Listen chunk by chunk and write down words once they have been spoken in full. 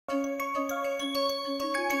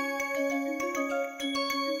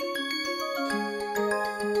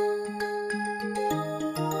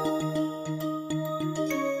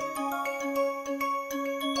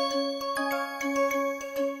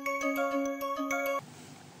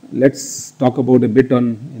let's talk about a bit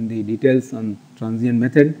on in the details on transient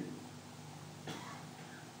method.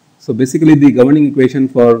 So basically the governing equation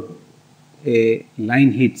for a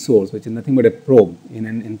line heat source, which is nothing but a probe in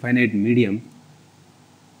an infinite medium,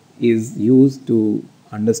 is used to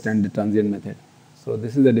understand the transient method. So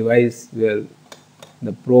this is a device where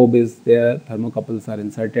the probe is there, thermocouples are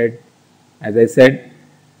inserted. As I said,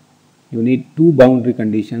 you need two boundary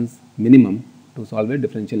conditions minimum to solve a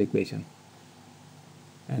differential equation.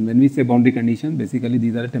 And when we say boundary condition, basically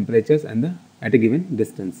these are the temperatures and the at a given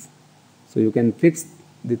distance. So you can fix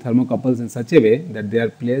the thermocouples in such a way that they are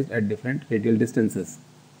placed at different radial distances.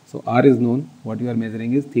 So R is known, what you are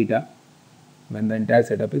measuring is theta when the entire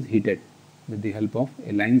setup is heated with the help of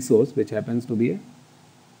a line source, which happens to be a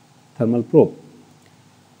thermal probe.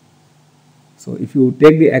 So if you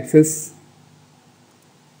take the axis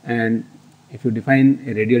and if you define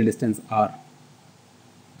a radial distance R,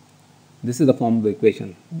 this is the form of the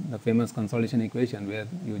equation, the famous consolidation equation, where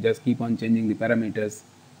you just keep on changing the parameters,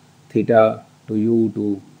 theta to u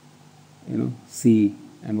to c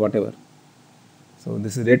and whatever. So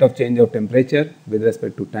this is rate of change of temperature with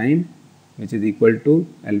respect to time, which is equal to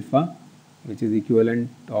alpha, which is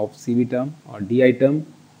equivalent of Cv term or Di term,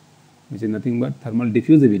 which is nothing but thermal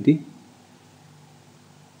diffusivity.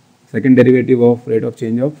 Second derivative of rate of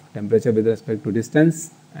change of temperature with respect to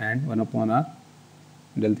distance, and 1 upon R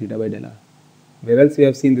del theta by del R. Where else we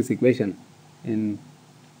have seen this equation in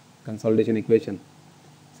consolidation equation?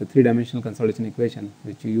 It's a three-dimensional consolidation equation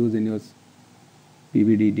which you use in your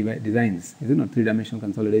PVD designs, is it not? Three-dimensional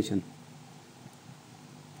consolidation.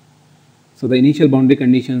 So the initial boundary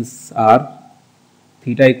conditions are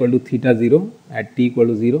theta equal to theta 0 at T equal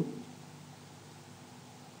to 0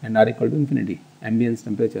 and R equal to infinity, ambience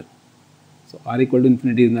temperature. So R equal to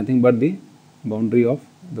infinity is nothing but the boundary of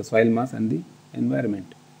the soil mass and the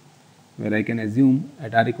environment, where I can assume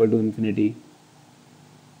at R equal to infinity,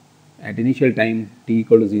 at initial time T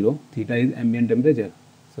equal to 0, theta is ambient temperature.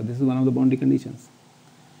 So this is one of the boundary conditions.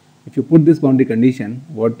 If you put this boundary condition,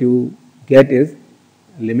 what you get is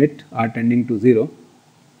limit R tending to 0,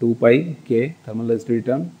 2 pi k thermal resistivity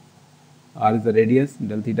term, R is the radius,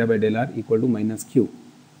 del theta by del R equal to minus Q,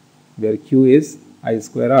 where Q is I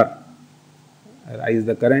square R. I is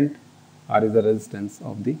the current, R is the resistance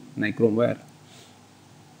of the nichrome wire.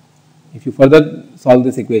 If you further solve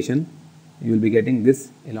this equation, you will be getting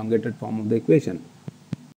this elongated form of the equation.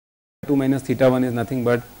 2 minus theta 1 is nothing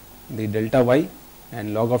but the delta y,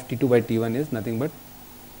 and log of T2 by T1 is nothing but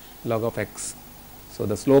log of x. So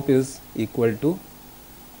the slope is equal to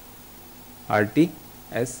RT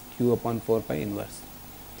as Q upon 4 pi inverse.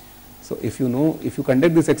 So if you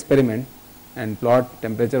conduct this experiment and plot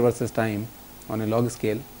temperature versus time on a log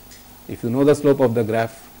scale, if you know the slope of the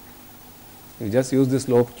graph, you just use the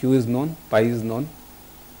slope, Q is known, pi is known,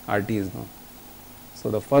 RT is known. So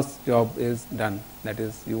the first job is done, that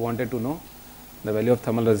is, you wanted to know the value of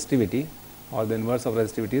thermal resistivity, or the inverse of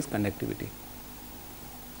resistivity is conductivity.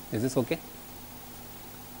 Is this okay?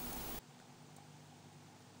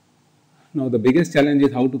 Now the biggest challenge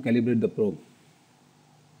is how to calibrate the probe.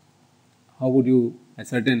 How would you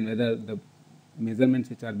ascertain whether the measurements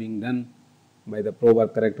which are being done by the probe are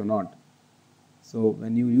correct or not? So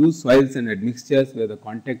when you use soils and admixtures where the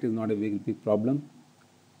contact is not a big problem,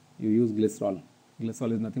 you use glycerol.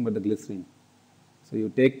 Glycerol is nothing but the glycerine. So you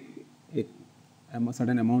take a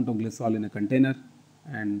certain amount of glycerol in a container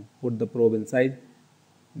and put the probe inside,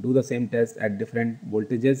 do the same test at different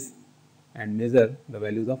voltages and measure the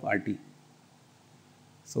values of RT.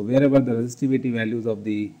 So wherever the resistivity values of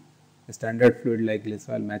the standard fluid like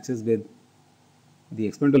glycerol matches with the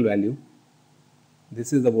experimental value,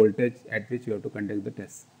 this is the voltage at which you have to conduct the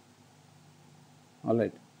test.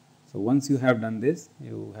 Alright. So once you have done this,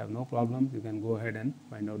 you have no problem, you can go ahead and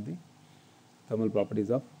find out the thermal properties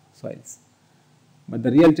of soils. But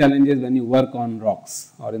the real challenge is when you work on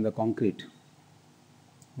rocks or in the concrete.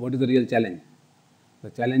 What is the real challenge?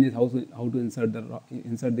 The challenge is how to insert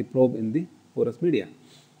the probe in the porous media.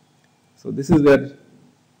 So this is where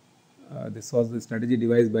this was the strategy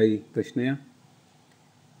devised by Krishnaya.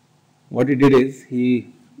 What he did is,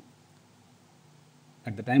 he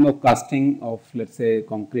at the time of casting of, let's say,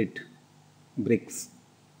 concrete bricks,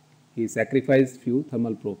 he sacrificed few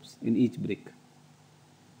thermal probes in each brick.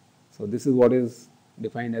 So this is what is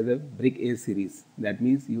defined as a brick A series. That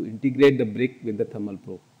means you integrate the brick with the thermal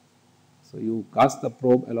probe. So you cast the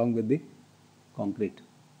probe along with the concrete.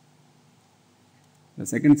 The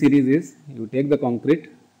second series is, you take the concrete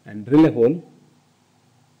and drill a hole,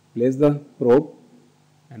 place the probe,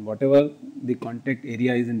 and whatever the contact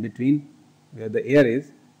area is in between where the air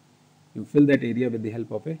is, you fill that area with the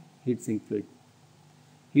help of a heat sink fluid.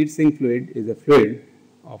 heat sink fluid is a fluid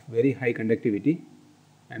of very high conductivity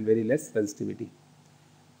and very less resistivity.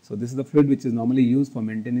 So, this is the fluid which is normally used for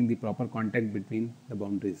maintaining the proper contact between the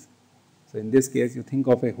boundaries. So, in this case you think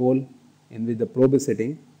of a hole in which the probe is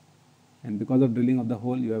sitting, and because of drilling of the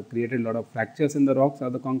hole you have created a lot of fractures in the rocks or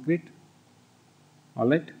the concrete,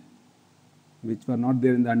 alright, which were not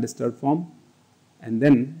there in the undisturbed form, and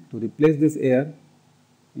then to replace this air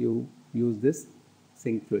you use this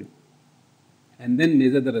sink fluid and then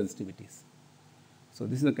measure the resistivities. So,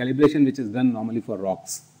 this is a calibration which is done normally for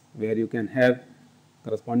rocks, where you can have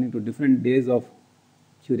corresponding to different days of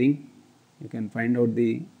curing, you can find out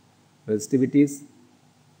the resistivities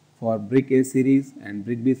for brick A series and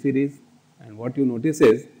brick B series, and what you notice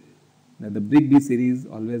is that the brick B series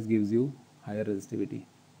always gives you higher resistivity.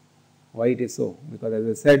 Why it is so? Because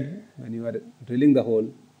as I said, when you are drilling the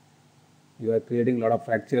hole, you are creating a lot of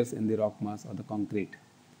fractures in the rock mass or the concrete.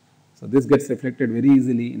 So, this gets reflected very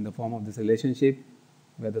easily in the form of this relationship,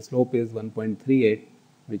 where the slope is 1.38,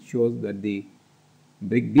 which shows that the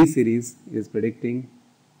brick B series is predicting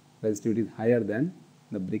resistivity higher than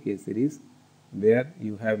the brick A series, where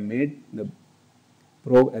you have made the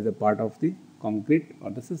probe as a part of the concrete or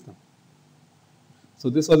the system. So,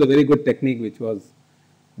 this was a very good technique which was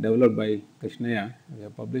developed by Krishnaya. We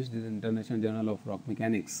have published this in International Journal of Rock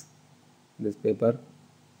Mechanics, this paper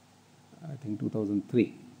I think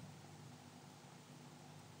 2003.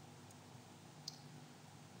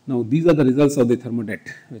 Now, these are the results of the thermodet,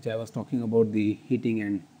 which I was talking about, the heating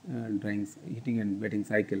and heating and wetting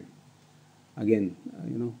cycle. Again,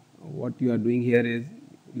 what you are doing here is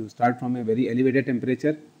you start from a very elevated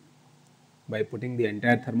temperature by putting the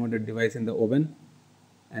entire thermodet device in the oven,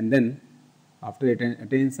 and then after it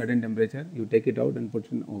attains certain temperature you take it out and put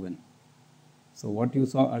it in the oven. So, what you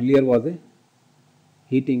saw earlier was a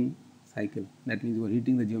heating cycle, that means you are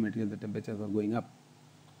heating the geometry, the temperatures are going up.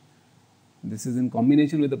 This is in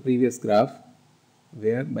combination with the previous graph,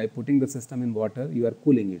 where by putting the system in water you are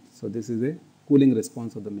cooling it. So, this is a cooling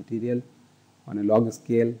response of the material on a log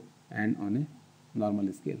scale and on a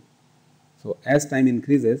normal scale. So, as time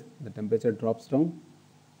increases the temperature drops down.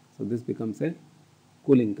 So, this becomes a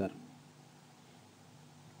cooling curve.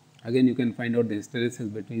 Again, you can find out the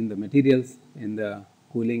hysteresis between the materials in the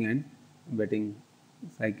cooling and wetting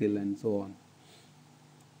cycle and so on.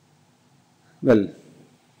 Well,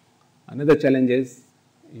 another challenge is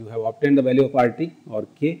you have obtained the value of RT or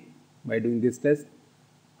K by doing this test.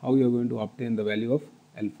 How you are going to obtain the value of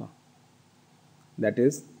alpha, that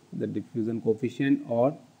is the diffusion coefficient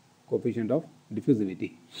or coefficient of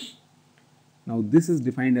diffusivity. Now, this is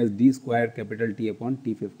defined as d square capital T upon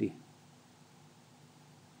T50.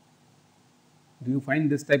 Do you find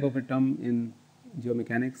this type of a term in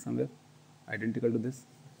geomechanics somewhere identical to this?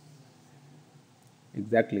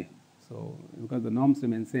 Exactly. So, because the norms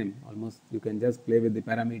remain same, almost you can just play with the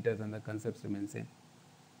parameters and the concepts remain same.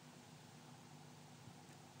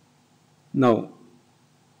 Now,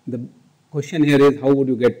 the question here is how would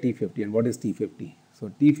you get T50 and what is T50?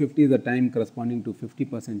 So, T50 is the time corresponding to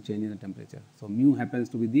 50% change in the temperature. So, mu happens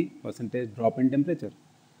to be the percentage drop in temperature.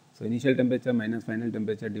 So, initial temperature minus final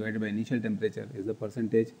temperature divided by initial temperature is the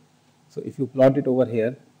percentage. So, if you plot it over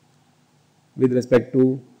here with respect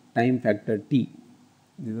to time factor T,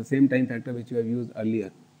 this is the same time factor which you have used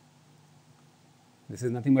earlier. This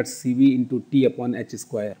is nothing but Cv into T upon H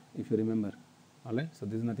square, if you remember, alright. So,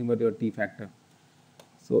 this is nothing but your T factor.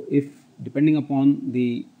 So, if depending upon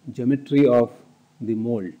the geometry of the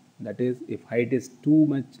mold, that is if height is too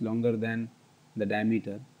much longer than the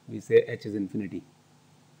diameter, we say H is infinity.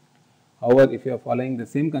 However, if you are following the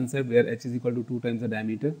same concept where H is equal to 2 times the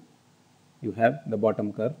diameter, you have the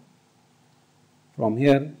bottom curve. From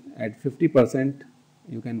here at 50%,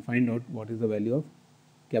 you can find out what is the value of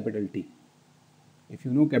capital T. If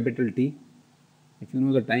you know capital T, if you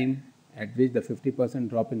know the time at which the 50%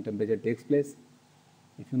 drop in temperature takes place,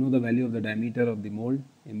 if you know the value of the diameter of the mold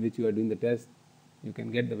in which you are doing the test, you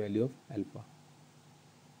can get the value of alpha.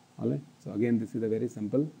 Alright. So, again this is a very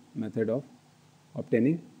simple method of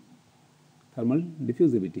obtaining thermal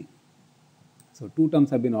diffusivity. So, two terms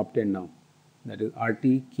have been obtained now, that is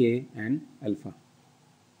RT, K and alpha.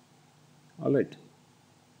 Alright.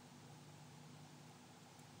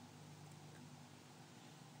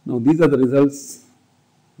 Now, these are the results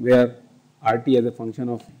where RT as a function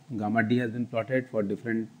of gamma D has been plotted for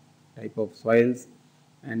different type of soils,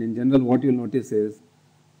 and in general what you will notice is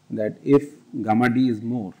that if gamma D is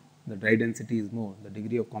more, the dry density is more, the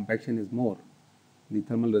degree of compaction is more, the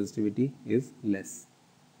thermal resistivity is less,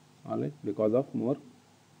 alright, because of more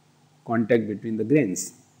contact between the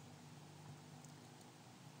grains.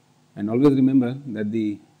 And always remember that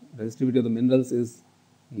the resistivity of the minerals is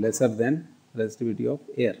lesser than resistivity of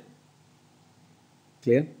air.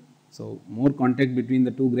 Clear? So, more contact between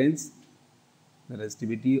the two grains, the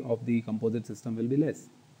resistivity of the composite system will be less.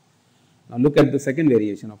 Now, look at the second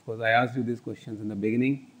variation. Of course, I asked you these questions in the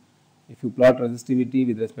beginning. If you plot resistivity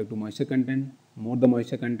with respect to moisture content, more the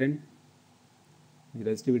moisture content, the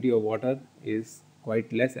resistivity of water is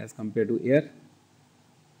quite less as compared to air.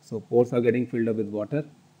 So, pores are getting filled up with water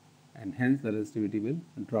and hence the resistivity will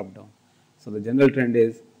drop down. So, the general trend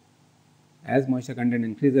is as moisture content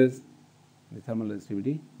increases, the thermal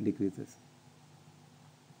resistivity decreases.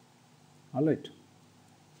 Alright.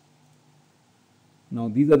 Now,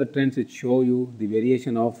 these are the trends which show you the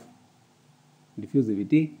variation of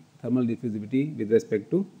diffusivity, thermal diffusivity with respect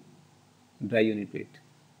to dry unit weight.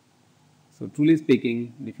 So, truly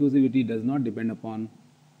speaking, diffusivity does not depend upon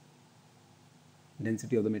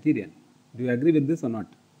density of the material. Do you agree with this or not?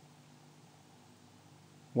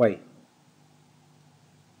 Why?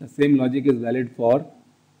 The same logic is valid for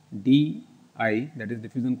di, that is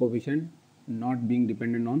diffusion coefficient, not being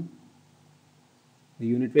dependent on the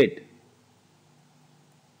unit weight.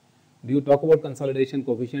 Do you talk about consolidation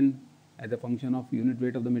coefficient as a function of unit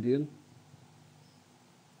weight of the material?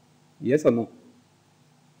 Yes or no?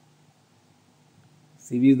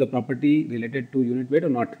 CV is the property related to unit weight or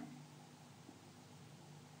not?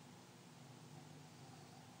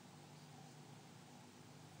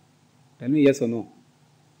 Tell me yes or no.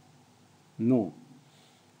 No.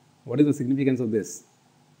 What is the significance of this?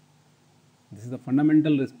 This is the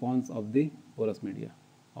fundamental response of the porous media.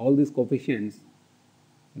 All these coefficients,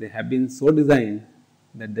 they have been so designed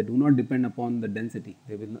that they do not depend upon the density.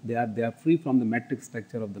 They are free from the metric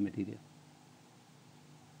structure of the material.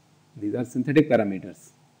 These are synthetic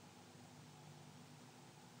parameters.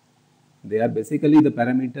 They are basically the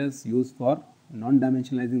parameters used for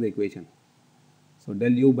non-dimensionalizing the equation. So,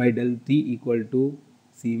 del u by del t equal to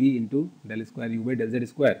Cv into del square u by del z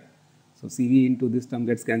square. So, Cv into this term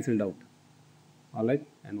gets cancelled out, alright,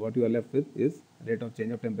 and what you are left with is rate of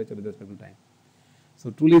change of temperature with respect to time.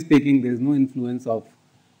 So, truly speaking, there is no influence of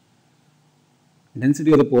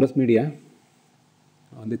density of the porous media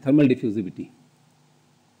on the thermal diffusivity.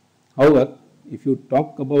 However, if you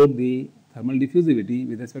talk about the thermal diffusivity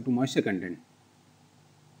with respect to moisture content,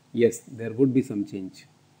 yes, there would be some change.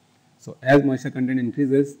 So, as moisture content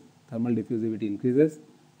increases, thermal diffusivity increases,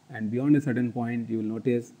 and beyond a certain point you will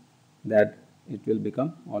notice that it will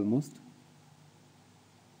become almost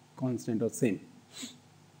constant or same.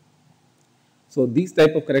 So, these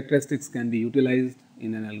type of characteristics can be utilized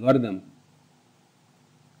in an algorithm,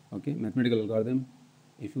 okay, mathematical algorithm.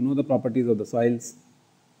 If you know the properties of the soils,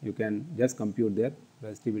 you can just compute their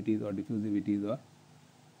resistivities or diffusivities or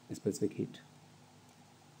specific heat.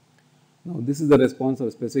 Now, this is the response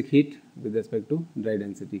of specific heat with respect to dry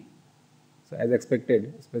density. So, as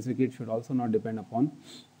expected, specific heat should also not depend upon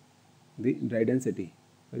the dry density.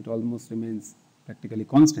 So, it almost remains practically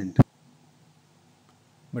constant.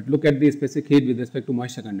 But look at the specific heat with respect to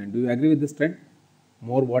moisture content. Do you agree with this trend?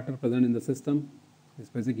 More water present in the system, the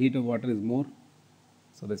specific heat of water is more.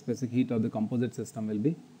 So, the specific heat of the composite system will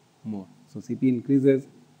be more. So, Cp increases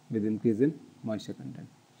with increase in moisture content.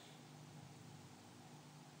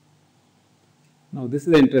 Now, this is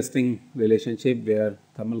an interesting relationship where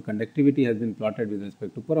thermal conductivity has been plotted with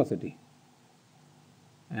respect to porosity,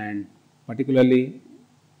 and particularly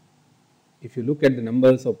if you look at the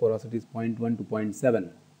numbers of porosities 0.1 to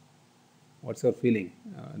 0.7, what is your feeling?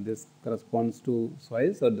 This corresponds to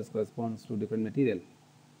soils or this corresponds to different material?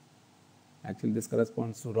 Actually, this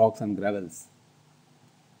corresponds to rocks and gravels.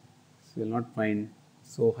 So, you will not find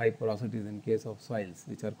so high porosities in case of soils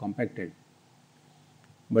which are compacted.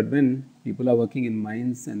 But when people are working in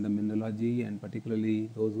mines and the mineralogy, and particularly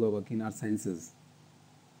those who are working in earth sciences,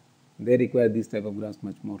 they require these type of graphs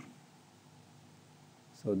much more.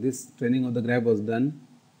 So, this training of the graph was done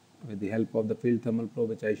with the help of the field thermal probe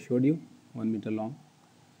which I showed you, 1 meter long,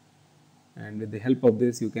 and with the help of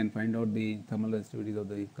this you can find out the thermal resistivities of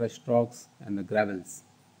the crushed rocks and the gravels.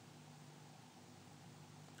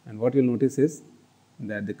 And what you will notice is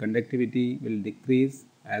that the conductivity will decrease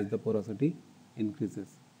as the porosity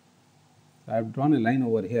increases. So, I have drawn a line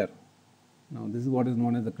over here. Now, this is what is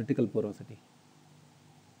known as the critical porosity,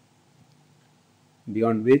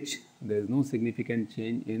 beyond which there is no significant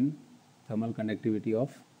change in thermal conductivity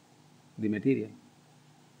of the material.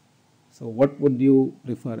 So, what would you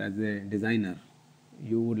prefer as a designer?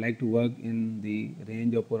 You would like to work in the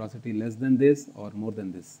range of porosity less than this or more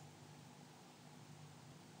than this?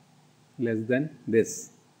 Less than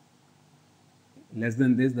this. Less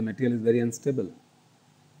than this, the material is very unstable.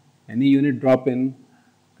 Any unit drop in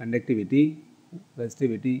conductivity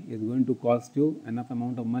resistivity is going to cost you enough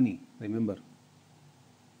amount of money, remember.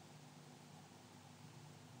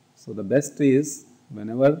 So the best is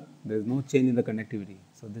whenever there is no change in the conductivity.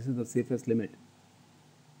 So this is the safest limit.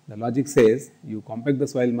 The logic says you compact the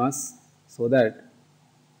soil mass so that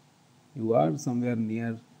you are somewhere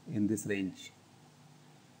near in this range.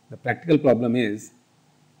 The practical problem is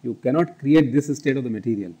you cannot create this state of the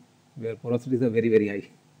material where porosities are very, very high.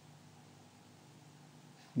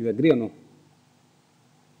 You agree or no?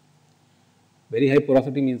 Very high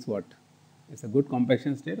porosity means what? It's a good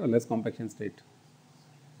compaction state or less compaction state?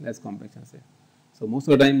 Less compaction state. So most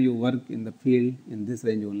of the time you work in the field in this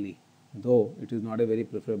range only, though it is not a very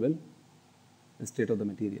preferable state of the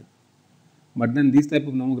material. But then these type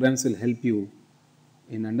of nomograms will help you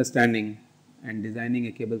in understanding and designing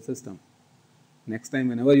a cable system. Next time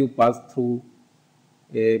whenever you pass through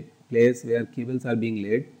a place where cables are being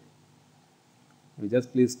laid, you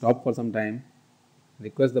just please stop for some time,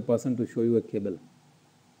 request the person to show you a cable.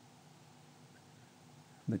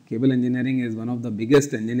 The cable engineering is one of the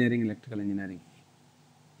biggest engineering, electrical engineering.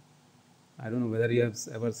 I don't know whether you have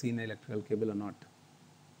ever seen an electrical cable or not.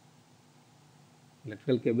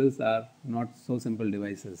 Electrical cables are not so simple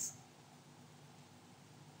devices.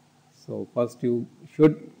 So first you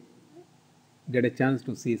should get a chance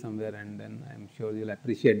to see somewhere, and then I am sure you will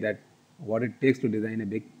appreciate that what it takes to design a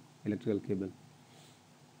big electrical cable.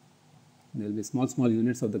 There will be small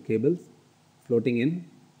units of the cables floating in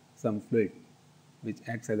some fluid which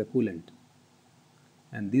acts as a coolant,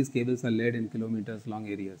 and these cables are laid in kilometers long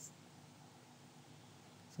areas.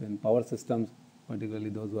 So in power systems, particularly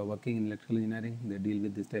those who are working in electrical engineering, they deal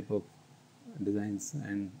with this type of designs,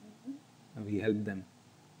 and we help them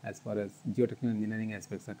as far as geotechnical engineering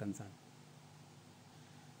aspects are concerned.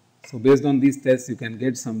 So based on these tests you can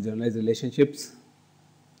get some generalized relationships.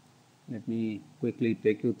 Let me quickly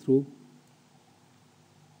take you through.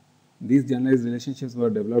 These generalized relationships were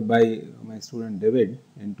developed by my student David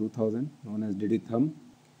in 2000, known as Didi Thumb.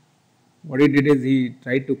 What he did is he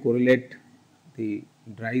tried to correlate the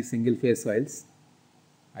dry single phase soils.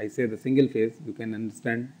 I say the single phase, you can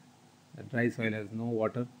understand the dry soil has no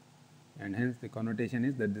water, and hence the connotation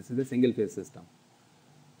is that this is a single phase system.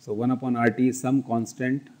 So 1 upon RT is some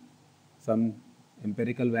constant, some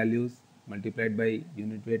empirical values multiplied by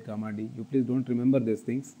unit weight gamma d. You please don't remember these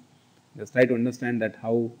things, just try to understand that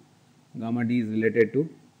how gamma d is related to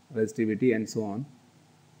resistivity and so on.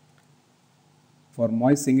 For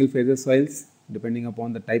moist single phase soils, depending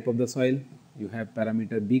upon the type of the soil, you have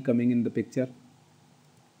parameter B coming in the picture,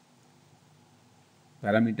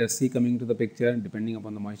 parameter C coming to the picture depending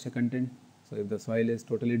upon the moisture content. So if the soil is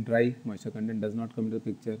totally dry, moisture content does not come into the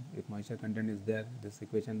picture. If moisture content is there, this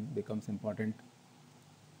equation becomes important.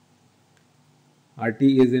 RT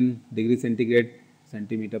is in degree centigrade,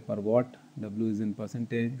 centimeter per watt, W is in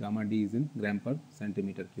percentage, gamma D is in gram per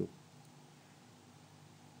centimeter cube.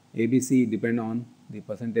 ABC depend on the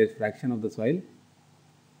percentage fraction of the soil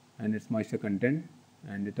and its moisture content,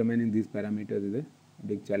 and determining these parameters is a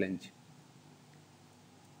big challenge.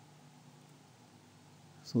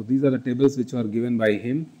 So these are the tables which were given by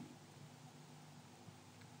him.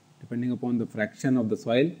 Depending upon the fraction of the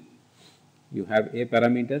soil, you have a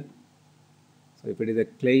parameter. So if it is a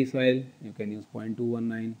clay soil, you can use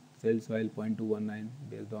 0.219, silt soil 0.219,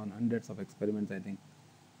 based on hundreds of experiments. I think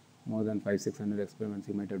more than 500-600 experiments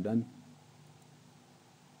you might have done.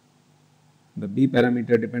 The B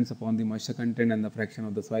parameter depends upon the moisture content and the fraction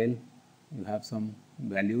of the soil. You have some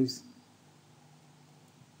values.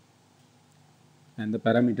 And the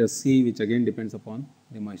parameter C, which again depends upon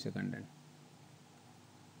the moisture content.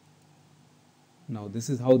 Now this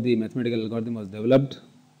is how the mathematical algorithm was developed.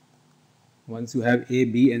 Once you have A,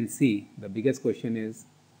 B and C, the biggest question is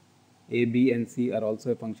A, B and C are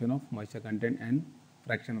also a function of moisture content and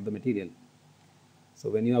fraction of the material. So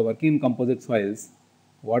when you are working in composite soils,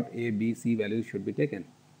 what A, B, C values should be taken?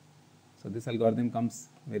 So this algorithm comes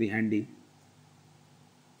very handy.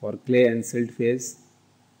 For clay and silt phase,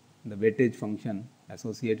 the weightage function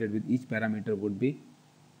associated with each parameter would be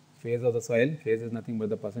phase of the soil. Phase is nothing but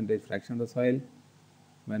the percentage fraction of the soil.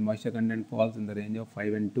 When moisture content falls in the range of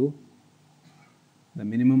 5 and 2, the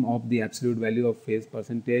minimum of the absolute value of phase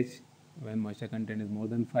percentage when moisture content is more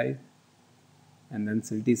than 5, and then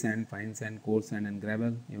silty sand, fine sand, coarse sand and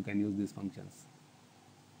gravel, you can use these functions.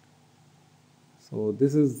 So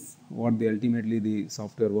this is what ultimately the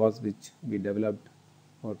software was which we developed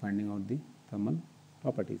for finding out the thermal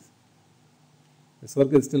properties. This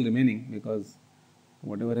work is still remaining because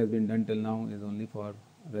whatever has been done till now is only for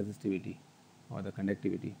resistivity or the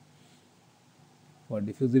conductivity. For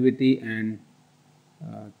diffusivity and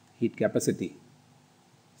heat capacity,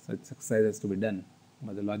 such exercise has to be done,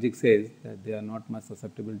 but the logic says that they are not much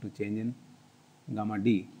susceptible to change in gamma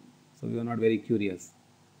d, so we are not very curious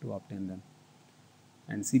to obtain them.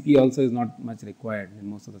 And CP also is not much required in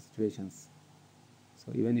most of the situations.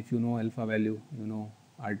 So even if you know alpha value, you know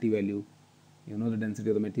RT value, you know the density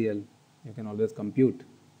of the material, you can always compute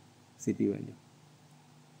CP value.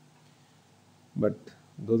 But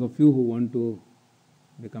those of you who want to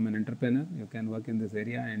become an entrepreneur, you can work in this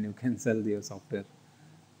area and you can sell your software.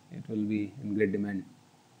 It will be in great demand.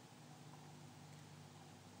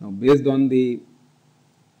 Now, based on the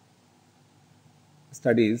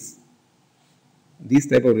studies, these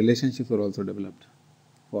type of relationships were also developed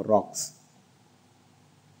for rocks.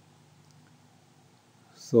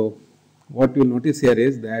 So, what you will notice here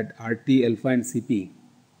is that RT, alpha and CP,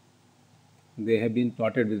 they have been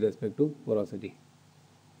plotted with respect to porosity.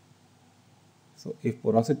 So, if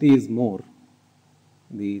porosity is more,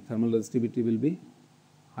 the thermal resistivity will be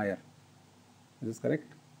higher. Is this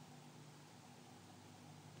correct?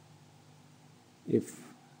 If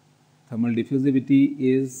thermal diffusivity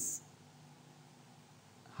is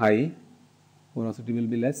high, porosity will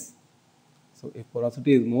be less. So, if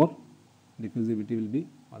porosity is more, diffusivity will be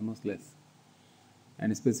almost less.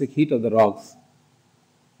 And specific heat of the rocks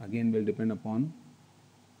again will depend upon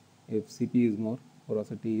if CP is more,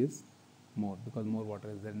 porosity is more, because more water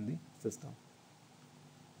is there in the system.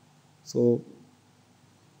 So,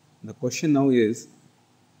 the question now is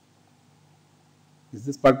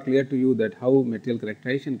this part clear to you that how material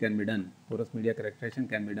characterization can be done, porous media characterization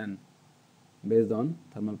can be done based on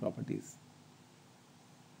thermal properties?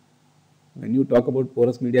 When you talk about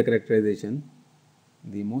porous media characterization,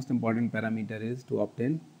 the most important parameter is to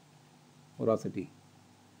obtain porosity.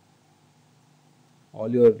 All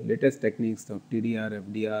your latest techniques of TDR,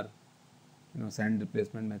 FDR, sand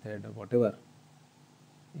replacement method or whatever,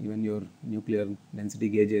 even your nuclear density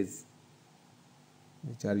gauges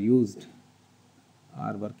which are used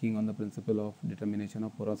are working on the principle of determination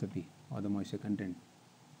of porosity or the moisture content.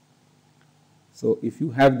 So, if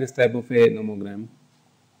you have this type of a nomogram,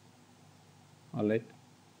 alright,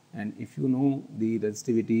 and if you know the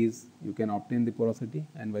resistivities, you can obtain the porosity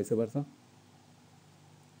and vice versa.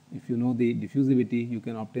 If you know the diffusivity, you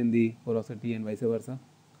can obtain the porosity and vice versa.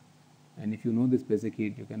 And if you know the specific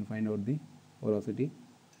heat, you can find out the porosity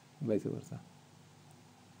and vice versa.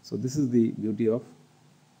 So, this is the beauty of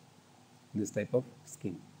this type of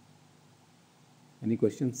scheme. Any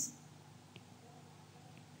questions?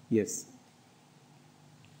 Yes.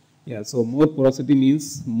 Yeah, so more porosity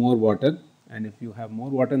means more water, and if you have more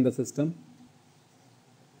water in the system,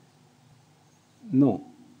 no.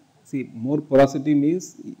 See, more porosity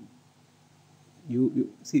means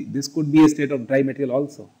you see, this could be a state of dry material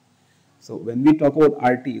also. So, when we talk about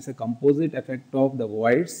RT, it's a composite effect of the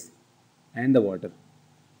voids and the water.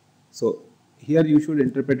 So, here you should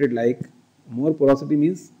interpret it like more porosity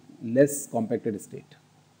means less compacted state.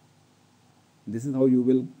 This is how you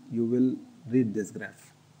will read this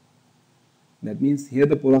graph. That means here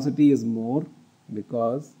the porosity is more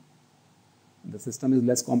because the system is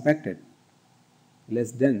less compacted,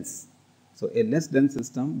 less dense. So, a less dense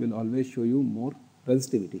system will always show you more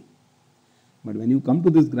resistivity. But when you come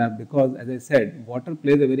to this graph, because as I said, water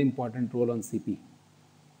plays a very important role on CP.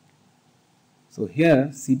 So,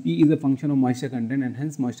 here CP is a function of moisture content, and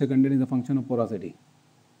hence moisture content is a function of porosity.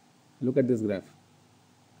 Look at this graph.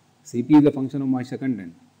 CP is a function of moisture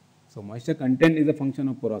content. So, moisture content is a function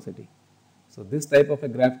of porosity. So, this type of a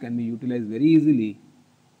graph can be utilized very easily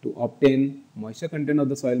to obtain moisture content of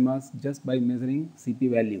the soil mass just by measuring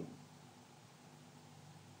CP value.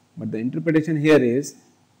 But the interpretation here is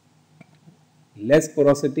less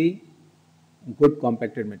porosity, good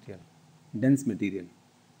compacted material, dense material,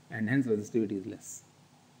 and hence resistivity is less.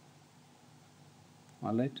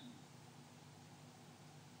 All right.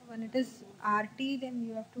 When it is RT, then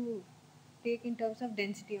you have to take in terms of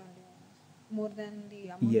density only, more than the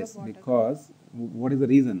amount of water. Yes, because what is the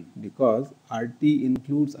reason? Because RT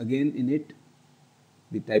includes again in it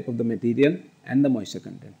the type of the material and the moisture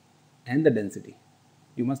content and the density.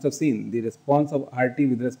 You must have seen the response of RT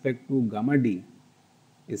with respect to gamma D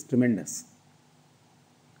is tremendous.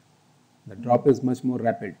 The drop is much more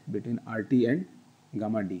rapid between RT and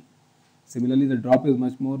gamma D. Similarly, the drop is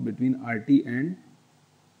much more between RT and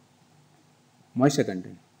moisture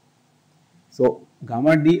content. So,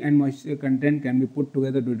 gamma D and moisture content can be put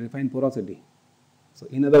together to define porosity. So,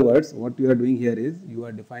 in other words, what you are doing here is you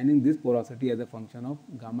are defining this porosity as a function of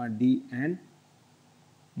gamma D and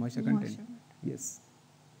moisture content. Yes.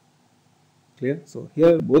 Clear? So,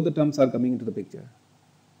 here both the terms are coming into the picture.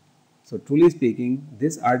 So, truly speaking,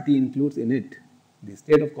 this RT includes in it the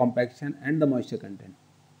state of compaction and the moisture content.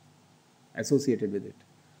 associated with it.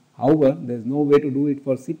 However, there is no way to do it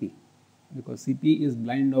for CP, because CP is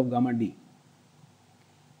blind of gamma D,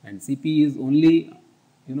 and CP is only,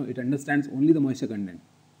 it understands only the moisture content.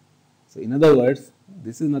 So, in other words,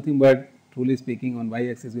 this is nothing but, truly speaking, on y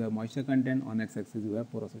axis you have moisture content, on x axis you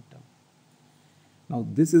have porosity term. Now,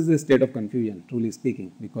 this is a state of confusion, truly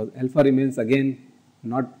speaking, because alpha remains again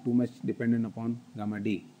not too much dependent upon gamma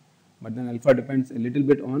D, but then alpha depends a little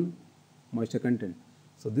bit on moisture content.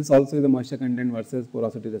 So, this also is the moisture content versus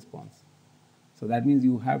porosity response. So, that means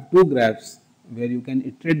you have two graphs where you can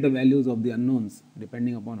iterate the values of the unknowns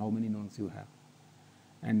depending upon how many knowns you have.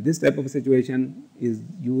 And this type of situation is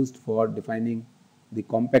used for defining the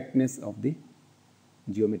compactness of the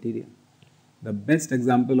geomaterial. The best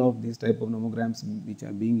example of this type of nomograms which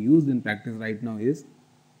are being used in practice right now is,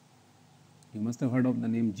 you must have heard of the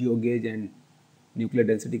name geogauge and nuclear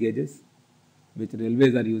density gauges, which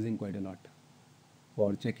railways are using quite a lot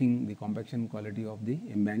for checking the compaction quality of the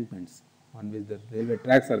embankments on which the railway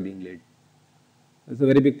tracks are being laid. It is a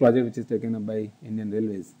very big project which is taken up by Indian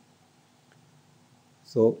Railways.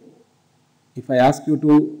 So, if I ask you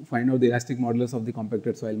to find out the elastic modulus of the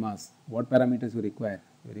compacted soil mass, what parameters you require?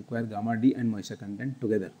 You require gamma D and moisture content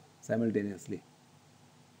together simultaneously,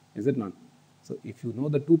 is it not? So, if you know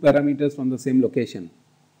the two parameters from the same location,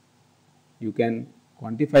 you can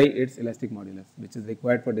quantify its elastic modulus, which is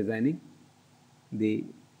required for designing the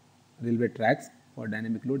railway tracks for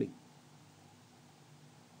dynamic loading.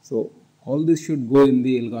 So, all this should go in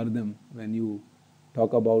the algorithm when you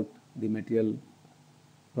talk about the material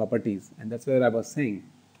properties, and that is where I was saying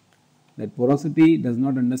that porosity does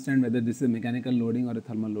not understand whether this is a mechanical loading or a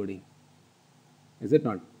thermal loading, is it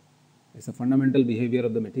not? It is a fundamental behavior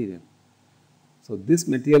of the material. So, this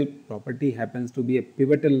material property happens to be a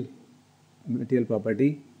pivotal material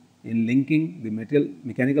property in linking the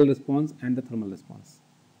mechanical response and the thermal response.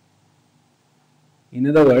 In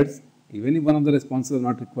other words, even if one of the responses is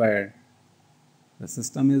not required, the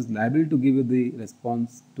system is liable to give you the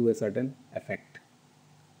response to a certain effect.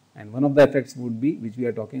 And one of the effects would be, which we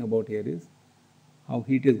are talking about here, is how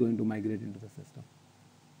heat is going to migrate into the system.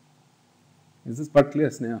 Is this part clear,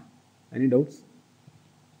 Sneha? Any doubts?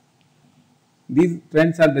 These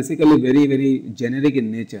trends are basically very, very generic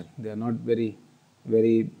in nature. They are not very,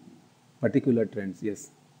 very particular trends.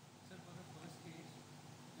 Yes. Sir, for the first case,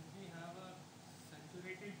 if we have a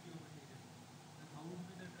saturated geomaterial, then how would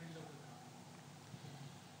be the trend of the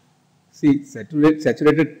graph? See,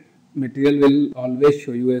 saturated material will always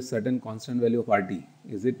show you a certain constant value of RT,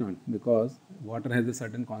 is it not? Because water has a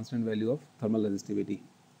certain constant value of thermal resistivity.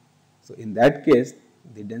 So, in that case,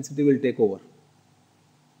 the density will take over.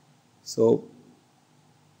 So,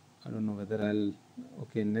 I do not know whether I will,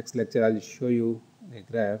 okay, next lecture I will show you a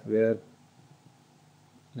graph where,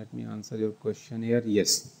 let me answer your question here.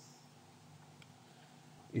 Yes.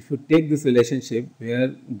 If you take this relationship where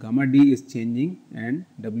gamma D is changing and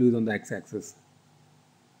W is on the x-axis.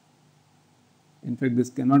 In fact, this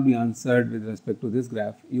cannot be answered with respect to this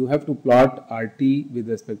graph. You have to plot RT with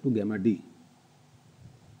respect to gamma D.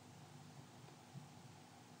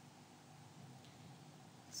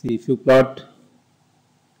 See, if you plot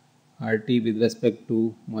RT with respect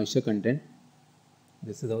to moisture content,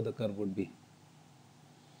 this is how the curve would be.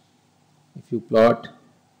 If you plot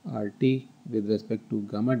RT with respect to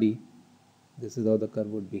gamma D, this is how the curve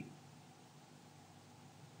would be.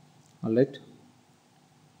 Alright.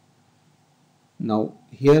 Now,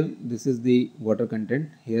 here this is the water content,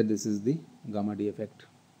 here this is the gamma D effect.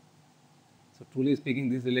 So, truly speaking,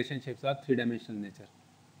 these relationships are three-dimensional in nature.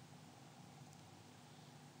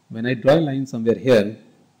 When I draw a line somewhere here,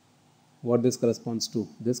 what this corresponds to?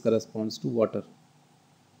 This corresponds to water.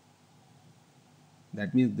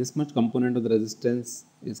 That means this much component of the resistance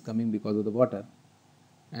is coming because of the water,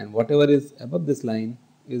 and whatever is above this line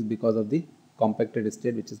is because of the compacted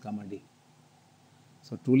state, which is gamma D.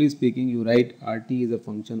 So, truly speaking, you write RT is a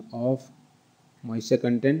function of moisture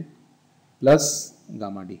content plus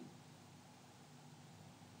gamma D,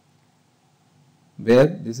 where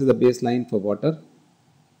this is the baseline for water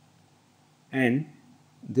and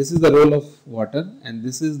this is the role of water and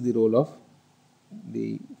this is the role of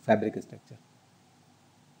the fabric structure.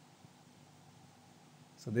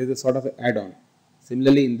 So, there is a sort of add-on.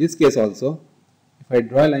 Similarly, in this case also, if I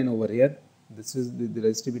draw a line over here, this is the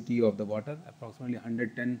resistivity of the water, approximately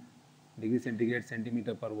 110 degrees centigrade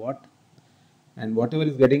centimeter per watt, and whatever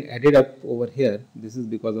is getting added up over here, this is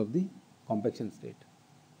because of the compaction state.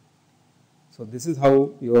 So, this is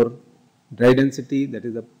how your dry density, that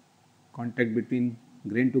is the contact between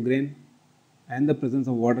grain to grain, and the presence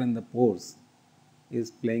of water in the pores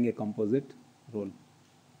is playing a composite role.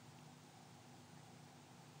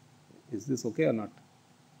 Is this okay or not?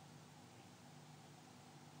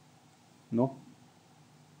 No?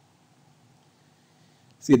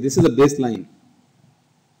 See, this is the baseline.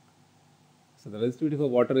 So, the resistivity for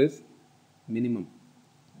water is minimum.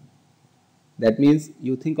 That means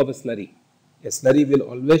you think of a slurry. A slurry will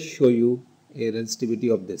always show you a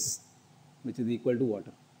resistivity of this, which is equal to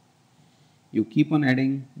water. You keep on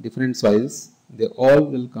adding different soils, they all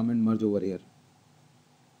will come and merge over here.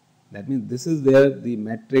 That means this is where the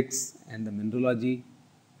matrix and the mineralogy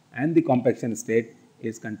and the compaction state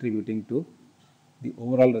is contributing to the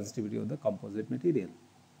overall resistivity of the composite material.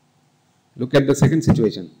 Look at the second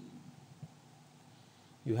situation.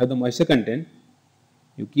 You have the moisture content,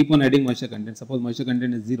 you keep on adding moisture content. Suppose moisture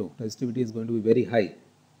content is 0, resistivity is going to be very high.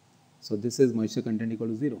 So, this is moisture content equal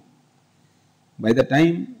to 0. By the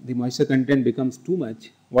time the moisture content becomes too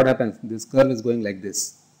much, what happens? This curve is going like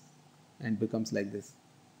this and becomes like this.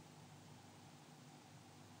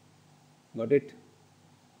 Got it?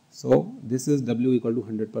 So, this is W equal to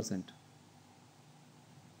 100%.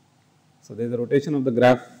 So, there is a rotation of the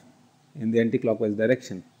graph in the anti-clockwise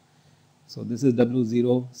direction. So, this is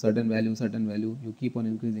W0, certain value, you keep on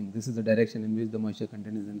increasing. This is the direction in which the moisture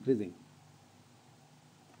content is increasing.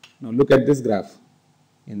 Now, look at this graph.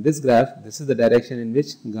 In this graph, this is the direction in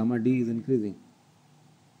which gamma D is increasing.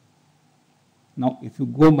 Now, if you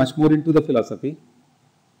go much more into the philosophy,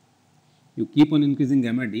 you keep on increasing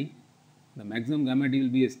gamma D, the maximum gamma D will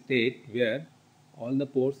be a state where all the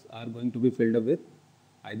pores are going to be filled up with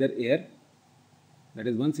either air, that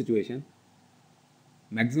is one situation,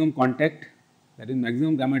 maximum contact, that is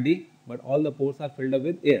maximum gamma D, but all the pores are filled up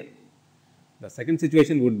with air. The second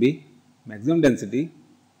situation would be maximum density,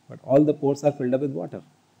 but all the pores are filled up with water.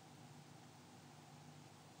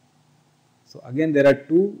 So, again there are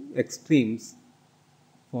two extremes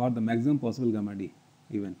for the maximum possible gamma D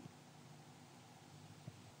even.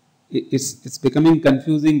 It's becoming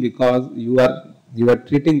confusing because you are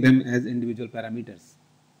treating them as individual parameters.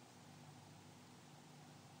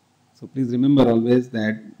 So, please remember always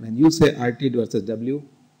that when you say RT versus W,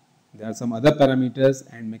 there are some other parameters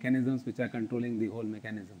and mechanisms which are controlling the whole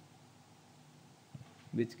mechanism,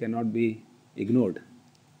 which cannot be ignored.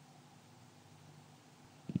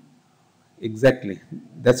 Exactly,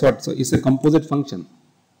 that's what. So, it's a composite function.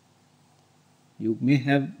 You may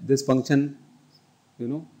have this function,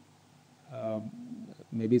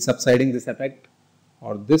 maybe subsiding this effect,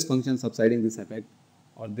 or this function subsiding this effect,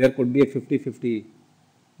 or there could be a 50-50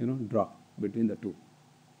 drop between the two,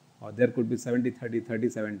 or there could be 70-30,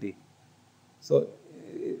 30-70. So,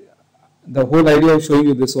 the whole idea of showing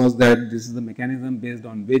you this was that this is the mechanism based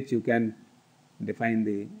on which you can define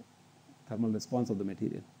the thermal response of the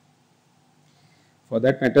material. For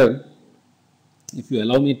that matter, if you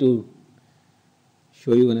allow me to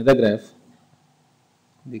show you another graph,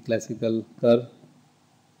 the classical curve,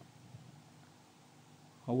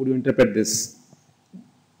 how would you interpret this?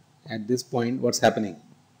 At this point, what's happening?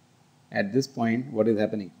 At this point, what is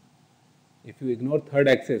happening? If you ignore third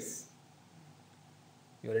axis,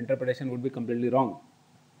 your interpretation would be completely wrong.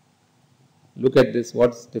 Look at this,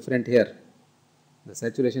 what's different here? The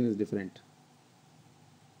saturation is different,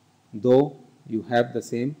 though you have the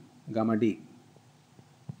same gamma D.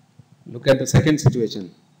 Look at the second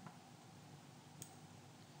situation.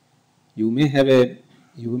 You may have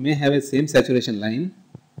a same saturation line,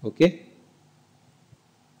 okay?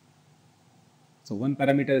 So, one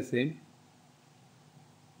parameter is same,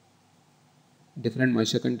 different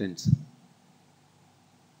moisture contents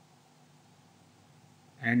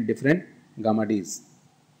and different gamma Ds.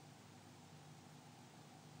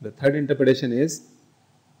 The third interpretation is,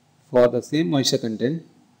 for the same moisture content,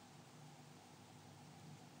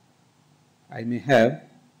 I may have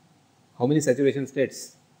how many saturation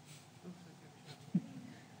states?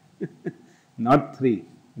 Not 3,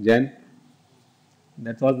 Jan.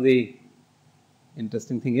 That's what the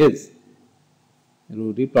interesting thing is.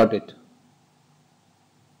 You replot it.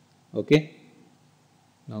 Okay.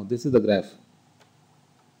 Now this is the graph.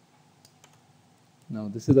 Now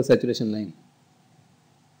this is the saturation line.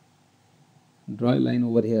 Draw a line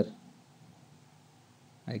over here.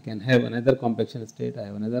 I can have another compaction state, I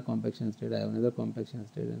have another compaction state, I have another compaction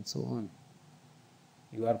state, and so on.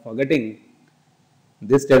 You are forgetting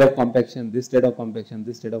this state of compaction, this state of compaction,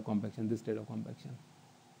 this state of compaction, this state of compaction.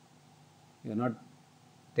 You are not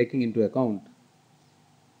taking into account,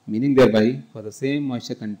 meaning thereby for the same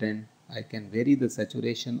moisture content, I can vary the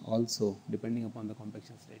saturation also depending upon the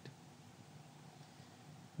compaction state.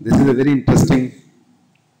 This is a very interesting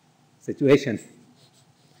situation.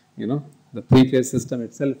 The three-phase system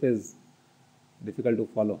itself is difficult to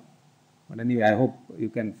follow. But anyway, I hope you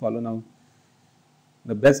can follow now.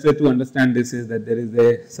 The best way to understand this is that there is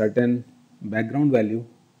a certain background value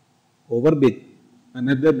over which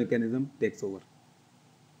another mechanism takes over.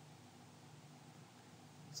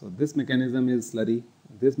 So this mechanism is slurry,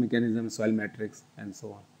 this mechanism is soil matrix, and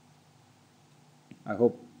so on. I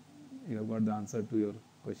hope you have got the answer to your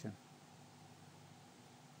question.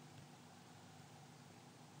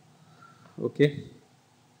 Okay.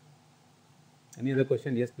 Any other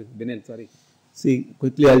question? Yes, please. Binel, sorry. See,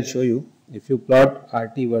 quickly I'll show you. If you plot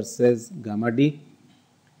RT versus gamma D,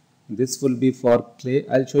 this will be for clay.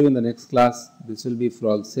 I'll show you in the next class. This will be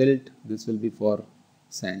for silt. This will be for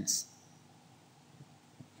sands.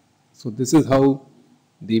 So this is how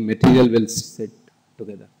the material will sit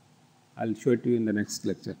together. I'll show it to you in the next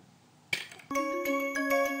lecture.